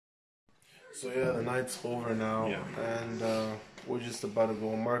So yeah, the night's over now, Yeah. and we're just about to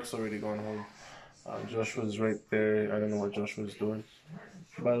go. Mark's already gone home. Joshua's right there. I don't know what Joshua's doing,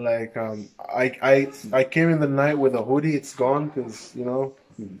 but like I came in the night with a hoodie. It's gone because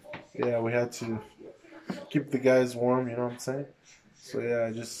yeah, we had to keep the guys warm. You know what I'm saying? So yeah,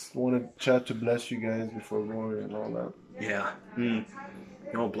 I just wanted chat to bless you guys before going and all that. Yeah.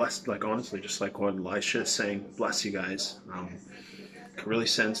 No, blessed, like honestly, just like what Elisha is saying, bless you guys. Can really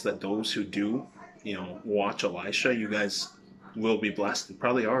sense that those who do, watch Elisha, you guys will be blessed and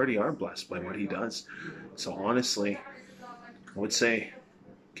probably already are blessed by what he does. So honestly, I would say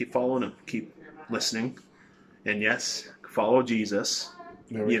keep following him, keep listening, and yes, follow Jesus.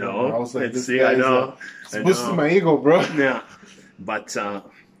 There we go. I was like, It's this yeah, I guy's know, I boosting know, my ego, bro. yeah, but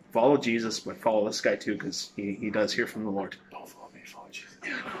follow Jesus, but follow this guy too because he does hear from the Lord. Don't follow me, follow Jesus.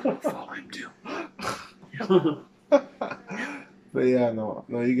 Yeah, follow him too. But yeah, no,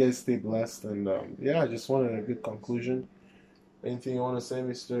 you guys stay blessed, and yeah, I just wanted a good conclusion. Anything you want to say,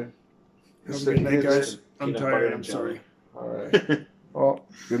 Mister? Have a good night, guys. I'm Peanut butter tired. and I'm jelly. sorry. All right. Well,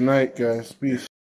 good night, guys. Peace.